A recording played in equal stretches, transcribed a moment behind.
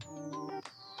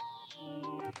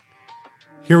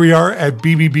Here we are at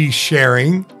BBB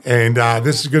Sharing, and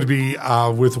this is going to be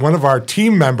with one of our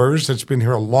team members that's been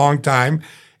here a long time.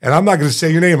 And I'm not going to say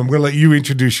your name. I'm going to let you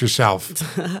introduce yourself.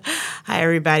 Hi,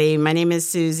 everybody. My name is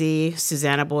Suzie,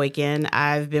 Susanna Boykin.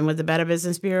 I've been with the Better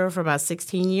Business Bureau for about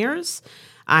 16 years.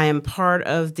 I am part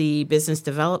of the business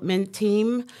development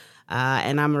team,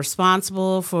 and I'm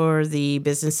responsible for the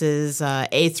businesses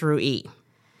A through E.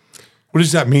 What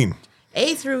does that mean?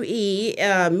 A through E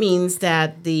means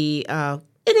that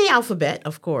in the alphabet,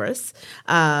 of course,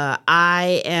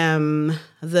 I am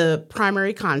the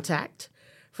primary contact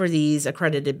for these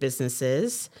accredited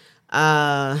businesses,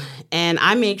 and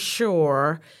I make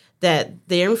sure that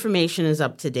their information is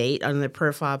up to date on the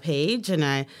profile page, and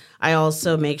I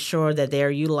also make sure that they are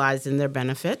utilizing their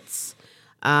benefits.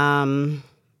 I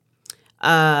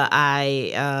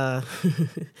I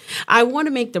want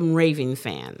to make them raving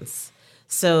fans.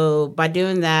 So by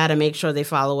doing that, I make sure they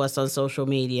follow us on social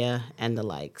media and the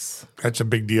likes. That's a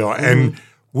big deal. Mm-hmm. And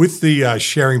with the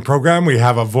sharing program, we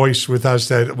have a voice with us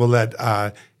that will let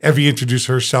Evie introduce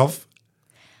herself.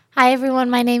 Hi, everyone.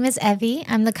 My name is Evie.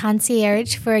 I'm the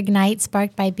concierge for Ignite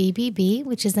Sparked by BBB,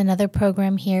 which is another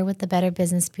program here with the Better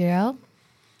Business Bureau.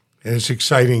 And it's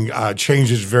exciting.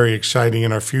 Change is very exciting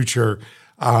in our future.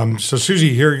 So,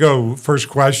 Suzie, here you go. First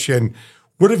question.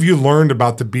 What have you learned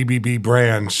about the BBB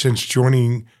brand since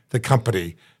joining the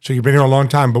company? So you've been here a long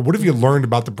time, but what have you learned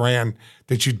about the brand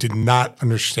that you did not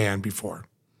understand before?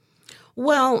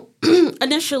 Well,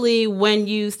 initially, when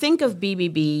you think of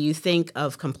BBB, you think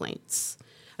of complaints.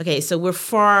 Okay, so we're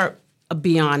far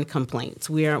beyond complaints.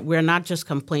 We're not just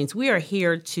complaints. We are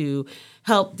here to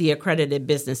help the accredited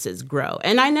businesses grow.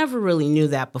 And I never really knew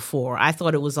that before. I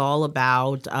thought it was all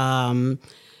about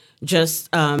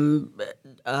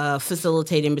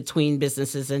facilitating between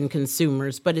businesses and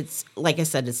consumers. But it's, like I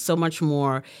said, it's so much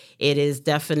more. It is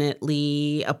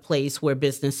definitely a place where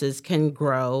businesses can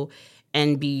grow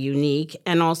and be unique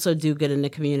and also do good in the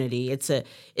community. It's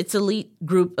elite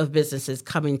group of businesses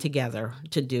coming together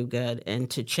to do good and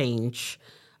to change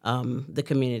the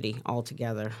community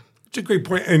altogether. It's a great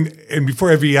point. And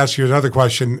before Evie asks you another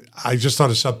question, I just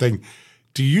thought of something.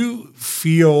 Do you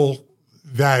feel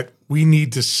that we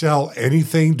need to sell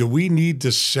anything? Do we need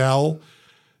to sell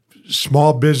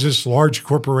small business, large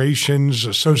corporations,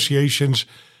 associations?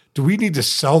 Do we need to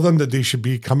sell them that they should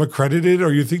become accredited,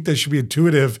 or you think they should be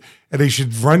intuitive and they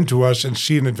should run to us and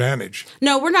see an advantage?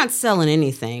 No, we're not selling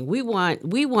anything. We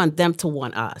want them to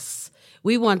want us.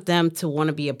 We want them to want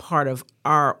to be a part of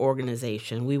our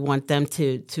organization. We want them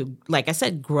to like I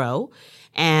said, grow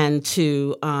and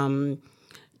to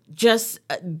just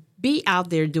be out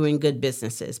there doing good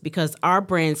businesses, because our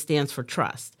brand stands for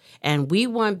trust. And we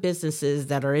want businesses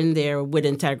that are in there with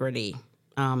integrity.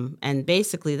 And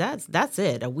basically that's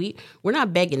it. We're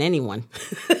not begging anyone.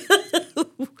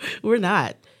 We're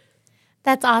not.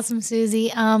 That's awesome,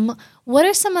 Suzie. What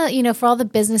are some for all the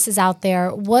businesses out there,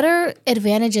 what are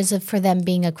advantages for them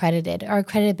being accredited or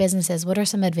accredited businesses? What are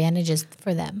some advantages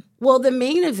for them? Well, the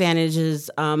main advantage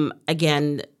is,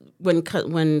 again, when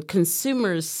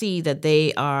consumers see that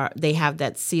they have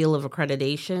that seal of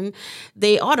accreditation,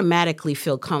 they automatically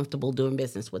feel comfortable doing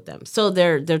business with them. So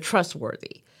they're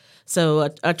trustworthy. So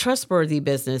a trustworthy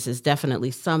business is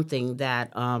definitely something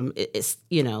that is,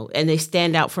 and they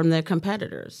stand out from their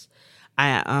competitors.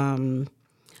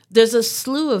 There's a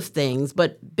slew of things,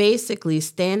 but basically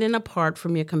standing apart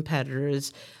from your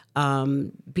competitors,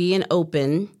 being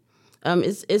open,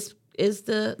 is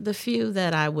the few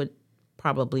that I would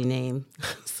probably name.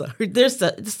 Sorry, there's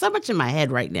so much in my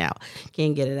head right now,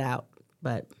 can't get it out.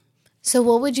 But so,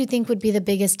 what would you think would be the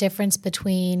biggest difference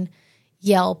between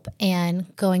Yelp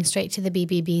and going straight to the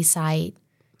BBB site?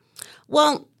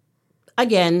 Well,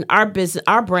 again, our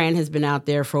brand has been out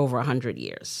there for over 100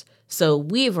 years. So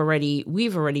we've already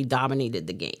dominated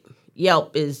the game.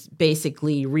 Yelp is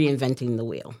basically reinventing the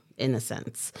wheel in a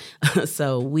sense.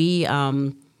 So we're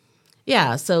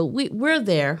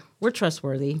there. We're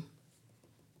trustworthy.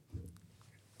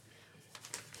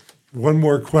 One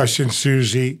more question,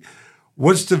 Suzie.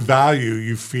 What's the value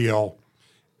you feel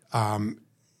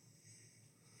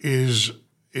is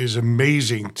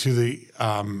amazing to the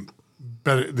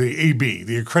AB,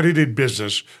 the accredited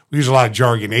business? We use a lot of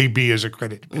jargon. AB is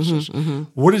accredited business. Mm-hmm.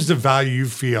 What is the value you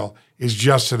feel is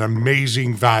just an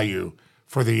amazing value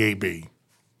for the AB?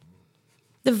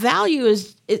 The value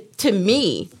to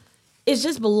me, is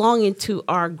just belonging to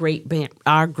our great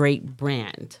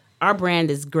brand. Our brand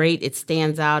is great. It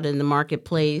stands out in the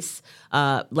marketplace,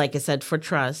 like I said, for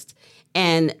trust.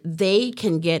 And they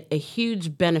can get a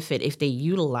huge benefit if they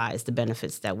utilize the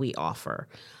benefits that we offer.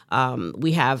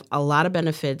 We have a lot of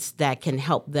benefits that can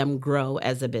help them grow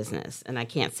as a business, and I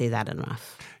can't say that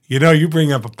enough. You know, you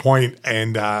bring up a point,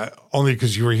 and only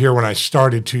because you were here when I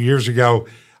started 2 years ago,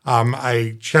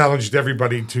 I challenged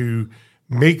everybody to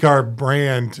make our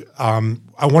brand.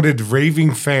 I wanted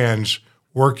raving fans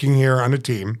working here on a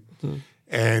team,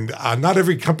 and not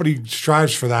every company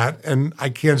strives for that. And I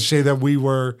can't say that we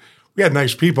had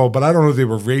nice people, but I don't know if they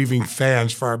were raving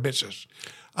fans for our business.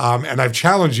 And I've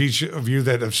challenged each of you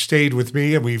that have stayed with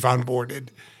me, and we've onboarded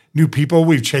new people.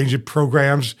 We've changed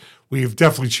programs. We've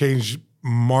definitely changed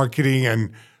marketing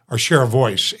and our share of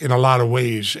voice in a lot of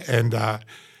ways. And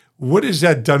what has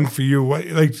that done for you?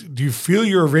 Do you feel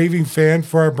you're a raving fan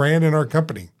for our brand and our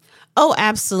company? Oh,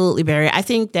 absolutely, Barry. I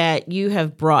think that you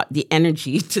have brought the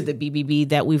energy to the BBB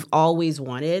that we've always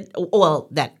wanted, well,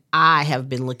 that I have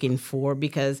been looking for,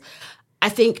 because I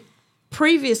think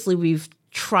previously we've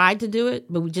tried to do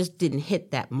it, but we just didn't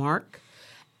hit that mark.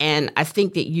 And I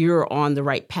think that you're on the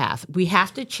right path. We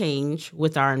have to change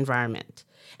with our environment.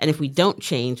 And if we don't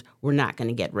change, we're not going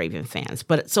to get raving fans.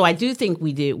 But so I do think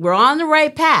we do. We're on the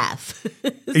right path.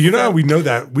 You know how we know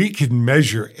that? We can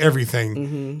measure everything.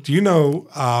 Mm-hmm. Do you know,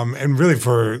 and really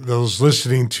for those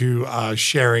listening to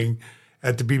sharing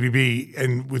at the BBB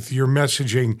and with your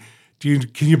messaging,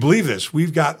 can you believe this?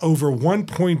 We've got over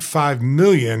 1.5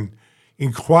 million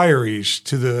inquiries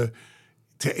to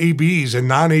ABs and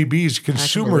non-ABs,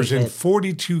 consumers in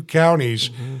 42 counties.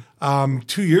 Mm-hmm.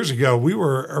 2 years ago, we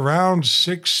were around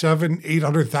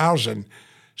 800,000.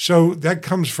 So that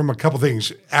comes from a couple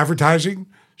things. Advertising,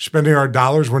 spending our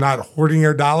dollars. We're not hoarding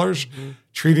our dollars,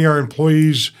 treating our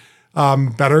employees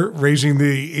better, raising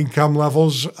the income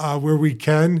levels where we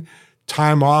can,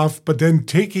 time off, but then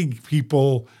taking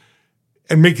people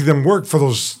and making them work for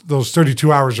those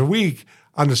 32 hours a week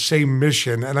on the same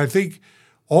mission. And I think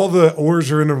all the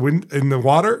oars are in the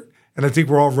water, and I think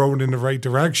we're all rowing in the right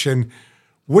direction.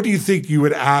 What do you think you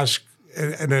would ask,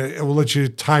 and we'll let you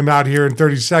time out here in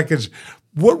 30 seconds,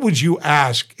 what would you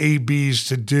ask ABs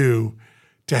to do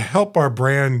to help our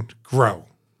brand grow?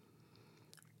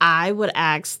 I would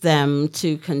ask them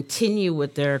to continue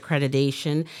with their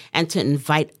accreditation and to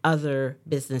invite other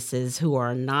businesses who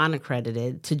are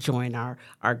non-accredited to join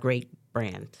our great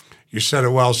brand. You said it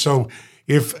well. So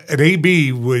if an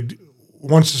AB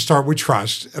wants to start with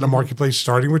trust and a marketplace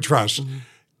starting with trust,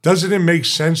 doesn't it make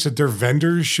sense that their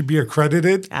vendors should be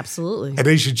accredited? Absolutely. And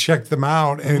they should check them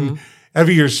out. And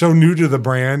Evie, you're so new to the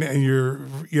brand, and you're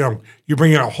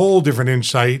bringing a whole different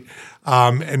insight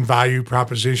and value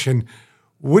proposition.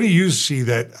 What do you see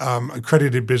that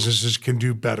accredited businesses can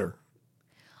do better?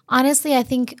 Honestly, I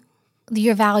think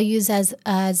your values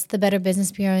as the Better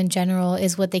Business Bureau in general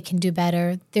is what they can do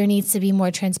better. There needs to be more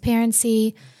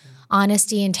transparency,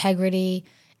 honesty, integrity.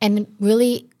 And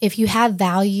really, if you have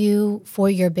value for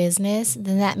your business,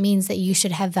 then that means that you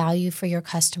should have value for your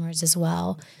customers as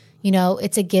well. You know,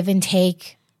 it's a give and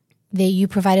take. You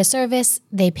provide a service,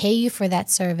 they pay you for that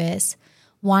service.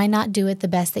 Why not do it the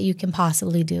best that you can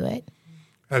possibly do it?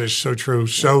 That is so true.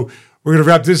 So we're going to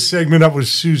wrap this segment up with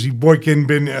Suzie Boykin,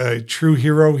 been a true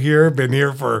hero here, been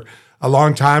here for a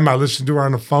long time. I listened to her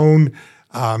on the phone.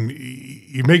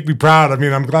 You make me proud. I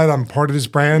mean, I'm glad I'm part of this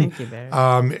brand. Thank you,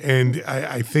 Barry. And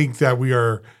I think that we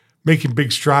are making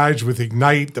big strides with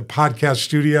Ignite, the podcast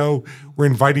studio. We're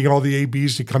inviting all the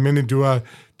ABs to come in and do a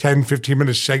 10,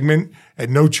 15-minute segment at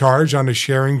no charge on a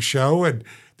sharing show. And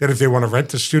then if they want to rent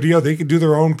the studio, they can do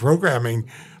their own programming.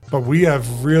 But we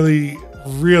have really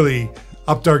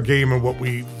upped our game in what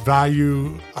we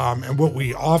value and what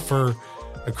we offer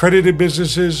accredited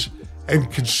businesses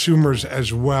and consumers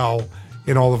as well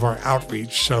in all of our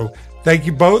outreach. So thank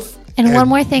you both. And one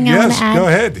more thing I want to add. Go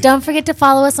ahead. Don't forget to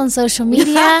follow us on social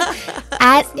media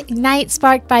at Ignite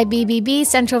Sparked by BBB,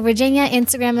 Central Virginia,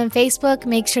 Instagram and Facebook.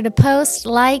 Make sure to post,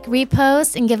 like,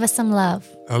 repost, and give us some love.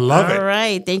 I love it. All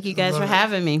right. Thank you guys for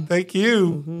having me. Thank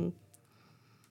you.